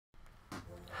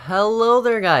Hello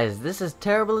there guys, this is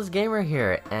Terriblest Gamer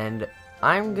here, and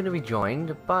I'm going to be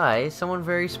joined by someone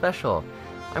very special.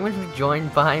 I'm going to be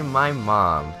joined by my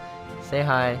mom. Say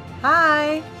hi.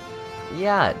 Hi!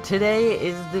 Yeah, today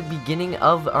is the beginning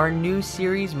of our new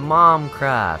series,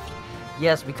 Momcraft.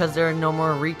 Yes, because there are no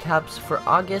more recaps for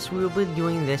August, we will be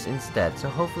doing this instead, so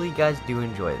hopefully you guys do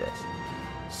enjoy this.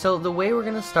 So the way we're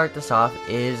going to start this off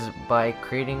is by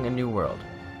creating a new world.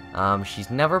 She's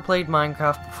never played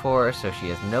Minecraft before, so she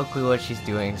has no clue what she's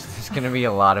doing, so it's gonna be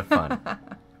a lot of fun.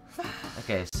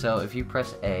 Okay, so if you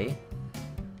press A,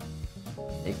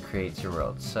 it creates your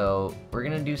world. So we're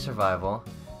gonna do survival,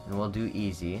 and we'll do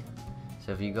easy.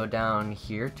 So if you go down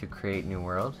here to create new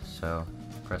world, so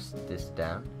press this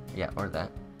down, yeah, or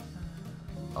that,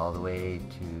 all the way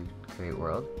to create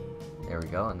world. There we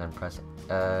go, and then press,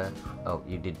 oh,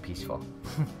 you did peaceful.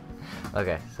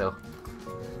 Okay, so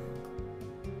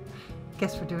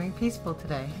Guess we're doing peaceful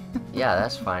today. yeah,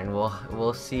 that's fine.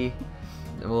 We'll see.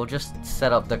 We'll just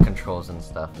set up the controls and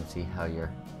stuff and see how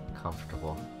you're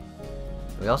comfortable.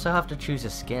 We also have to choose a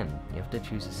skin. You have to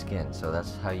choose a skin, so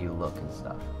that's how you look and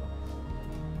stuff.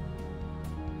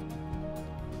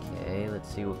 Okay,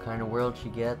 let's see what kind of world she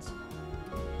gets.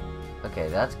 Okay,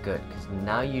 that's good, because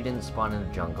now you didn't spawn in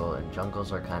a jungle, and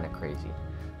jungles are kind of crazy.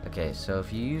 Okay, so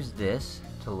if you use this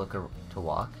to look to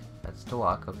walk, that's to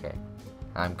walk. Okay,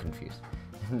 I'm confused.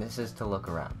 And this is to look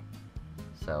around.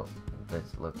 So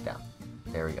let's look down.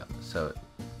 There we go. So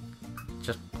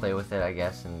just play with it, I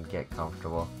guess, and get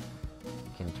comfortable.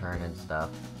 You can turn and stuff.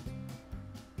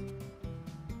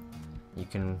 You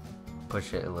can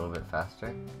push it a little bit faster,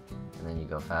 and then you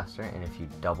go faster. And if you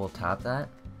double tap that,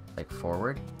 like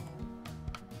forward,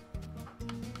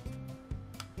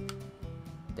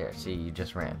 there. See, you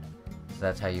just ran. So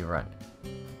that's how you run.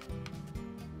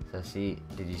 So see,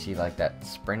 did you see like that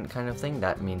sprint kind of thing?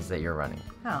 That means that you're running.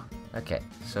 Oh. Okay,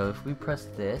 so if we press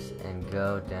this and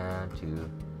go down to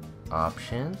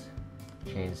options,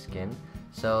 change skin.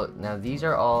 So now these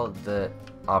are all the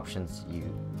options you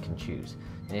can choose.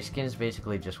 And your skin is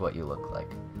basically just what you look like.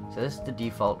 So this is the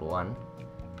default one,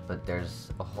 but there's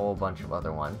a whole bunch of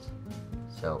other ones.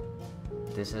 So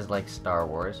this is like Star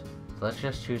Wars. So let's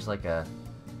just choose like a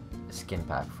skin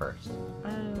pack first.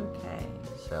 Okay.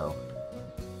 So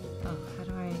Oh, how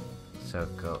do I... So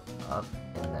go up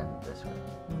and then this way.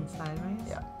 And sideways?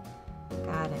 Yeah.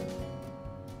 Got it.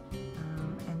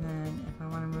 And then if I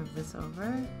want to move this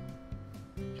over...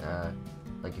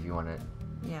 Like if you want it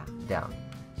Yeah. down.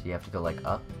 So you have to go like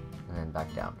up and then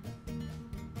back down.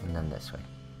 And then this way.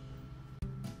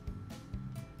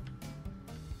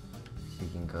 So you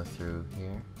can go through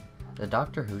here. The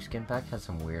Doctor Who skin pack has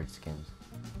some weird skins.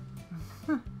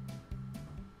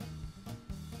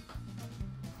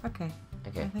 Okay.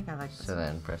 Okay. I think I like this So one.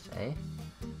 then press A.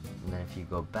 And then if you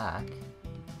go back.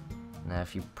 Now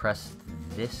if you press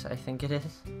this, I think it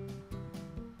is.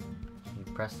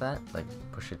 You press that, like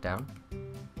push it down.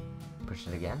 Push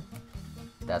it again.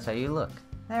 That's how you look.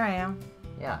 There I am.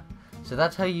 Yeah. So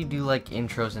that's how you do like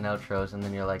intros and outros, and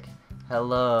then you're like,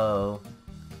 hello.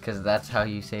 Because that's how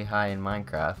you say hi in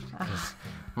Minecraft. Because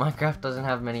Minecraft doesn't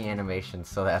have many animations,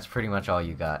 so that's pretty much all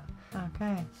you got.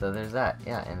 Okay. So there's that,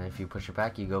 yeah, and if you push it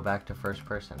back, you go back to first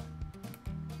person.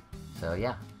 So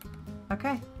yeah.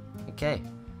 Okay. Okay.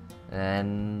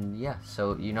 And yeah,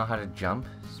 so you know how to jump,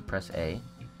 just press A.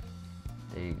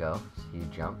 There you go, so you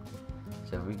jump.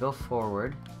 So if we go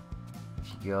forward,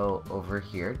 if you go over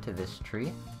here to this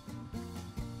tree.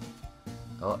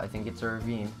 Oh, I think it's a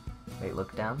ravine. Wait,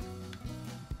 look down.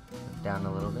 Look down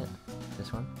a little bit.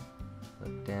 This one.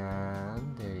 Look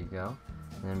down, there you go.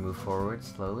 And then move forward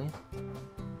slowly.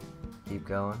 Keep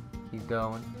going, keep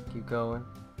going, keep going.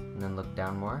 And then look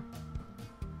down more.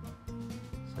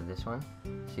 So this one.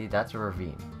 See, that's a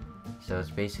ravine. So it's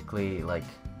basically like,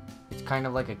 it's kind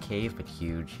of like a cave, but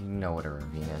huge. You know what a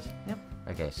ravine is. Yep.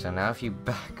 Okay, so now if you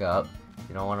back up,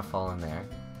 you don't want to fall in there.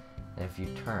 And if you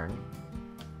turn,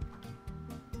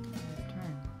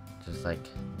 just like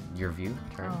your view,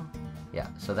 turn. Oh. Yeah,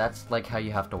 so that's like how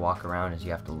you have to walk around, is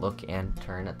you have to look and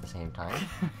turn at the same time.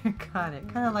 Got it.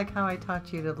 Kind of like how I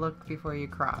taught you to look before you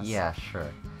cross. Yeah, sure.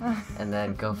 And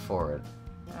then go forward.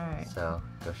 Alright. So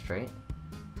go straight.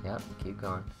 Yep, keep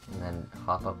going. And then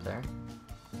hop up there.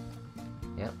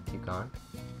 Yep, keep going.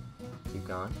 Keep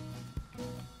going.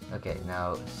 Okay,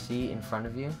 now see in front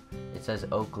of you, it says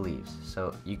oak leaves.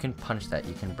 So you can punch that,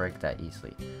 you can break that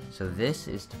easily. So this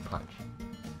is to punch.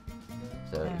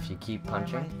 So Yeah. if you keep Why am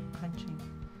punching, I punching?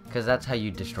 because that's how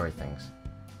you destroy things.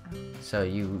 Oh. So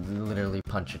you literally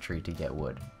punch a tree to get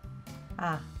wood.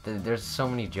 Ah. There's so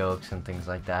many jokes and things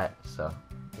like that. So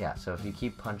yeah, so if you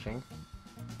keep punching,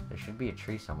 there should be a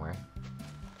tree somewhere.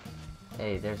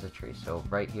 Hey, there's a tree. So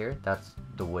right here, that's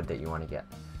the wood that you want to get.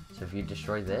 So if you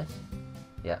destroy this,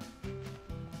 yeah.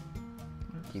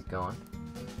 Keep going.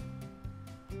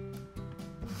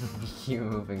 Keep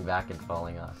moving back and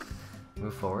falling off.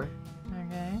 Move forward.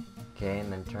 Okay. Okay,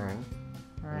 and then turn.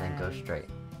 Right. And then go straight.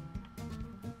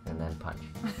 And then punch.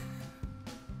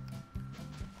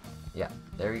 Yeah,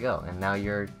 there you go. And now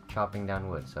you're chopping down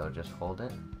wood, so just hold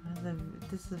it.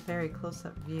 This is a very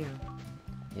close-up view.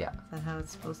 Yeah. Is that how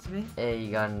it's supposed to be? Hey,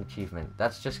 you got an achievement.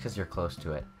 That's just because you're close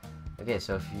to it. Okay,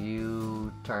 so if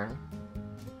you turn,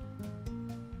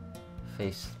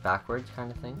 face backwards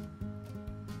kind of thing.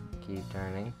 Keep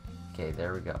turning. Okay,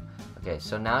 there we go. Okay,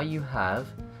 so now you have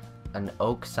an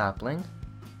oak sapling,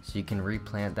 so you can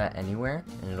replant that anywhere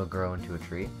and it'll grow into a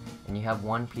tree. And you have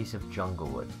one piece of jungle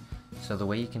wood. So the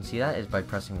way you can see that is by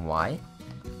pressing Y.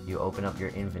 You open up your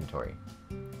inventory.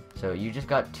 So you just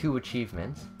got 2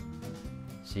 achievements.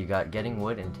 So you got getting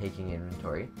wood and taking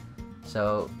inventory.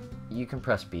 So you can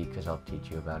press B because I'll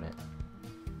teach you about it.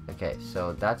 Okay,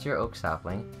 so that's your oak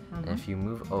sapling. And if you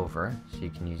move over, so you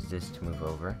can use this to move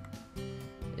over,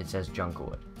 it says jungle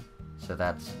wood. So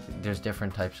there's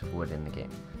different types of wood in the game.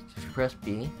 So if you press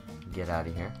B, get out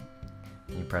of here,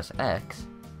 and you press X,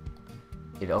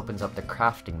 it opens up the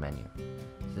crafting menu. So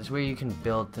this is where you can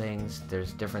build things.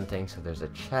 There's different things. So there's a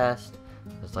chest,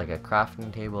 there's like a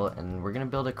crafting table, and we're gonna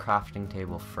build a crafting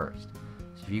table first.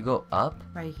 So if you go up,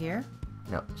 right here?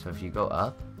 No, so if you go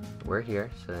up, we're here.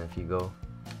 So then if you go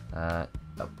up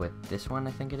with this one,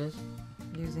 I think it is.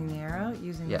 Using the arrow,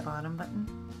 using the bottom button.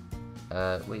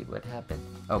 Wait, what happened?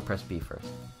 Oh, press B first.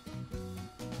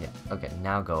 Yeah, okay,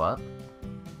 now go up.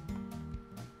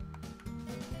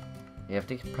 You have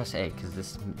to press A, because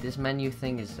this menu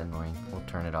thing is annoying. We'll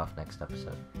turn it off next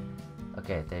episode.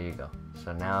 Okay, there you go.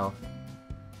 So now,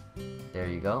 there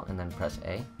you go, and then press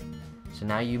A. So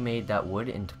now you made that wood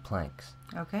into planks.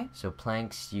 Okay. So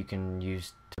planks you can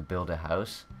use to build a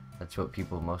house. That's what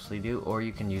people mostly do, or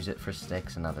you can use it for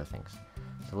sticks and other things.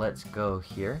 So let's go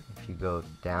here. If you go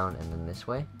down and then this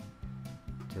way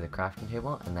to the crafting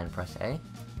table and then press A.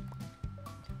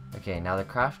 Okay, now the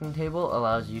crafting table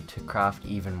allows you to craft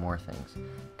even more things.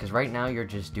 Because right now you're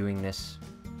just doing this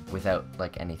without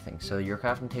like anything. So your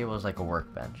crafting table is like a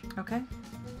workbench. Okay.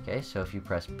 Okay, so if you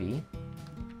press B, you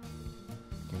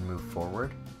can move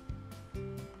forward.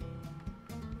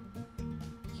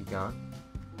 Keep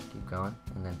going,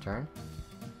 and then turn.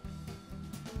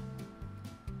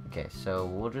 Okay, so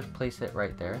we'll just place it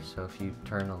right there. So if you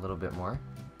turn a little bit more,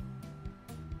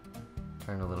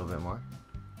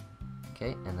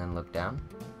 okay, and then look down.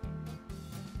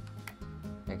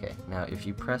 Okay, now if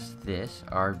you press this,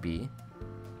 RB,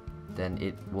 then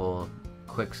it will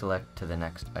quick select to the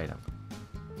next item.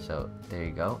 So there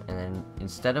you go, and then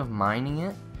instead of mining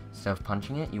it, instead of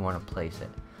punching it, you want to place it.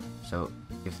 So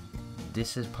if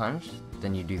this is punched,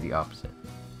 then you do the opposite.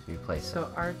 So you place it. So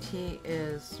RT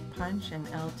is punch and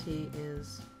LT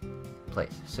is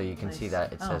place. So you can place. See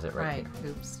that it says it right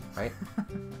here. Oops. Right?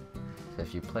 So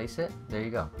if you place it, there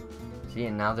you go. See,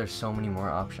 and now there's so many more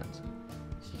options.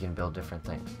 So you can build different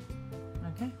things.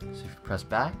 Okay. So if you press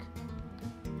back,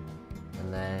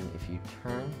 and then if you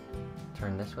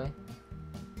turn this way,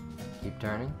 keep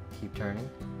turning,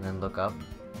 and then look up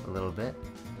a little bit.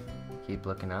 Keep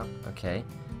looking up, okay.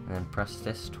 And then press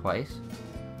this twice.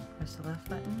 Press the left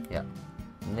button. Yeah.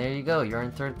 And there you go, you're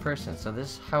in third person. So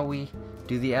this is how we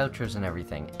do the outros and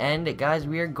everything. And guys,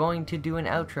 we are going to do an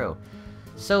outro.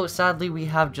 So sadly, we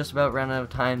have just about run out of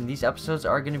time. These episodes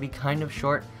are going to be kind of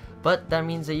short, but that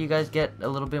means that you guys get a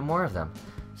little bit more of them.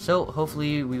 So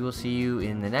hopefully we will see you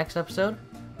in the next episode.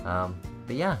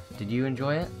 But yeah, did you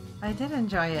enjoy it? I did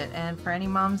enjoy it, and for any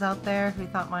moms out there who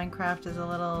thought Minecraft is a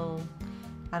little,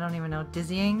 I don't even know,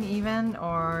 dizzying even,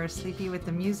 or sleepy with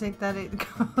the music that it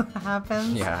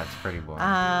happens. Yeah, it's pretty boring.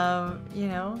 You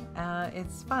know,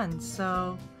 it's fun.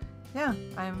 So yeah,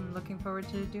 I'm looking forward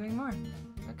to doing more.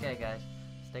 Okay guys,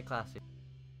 stay classy.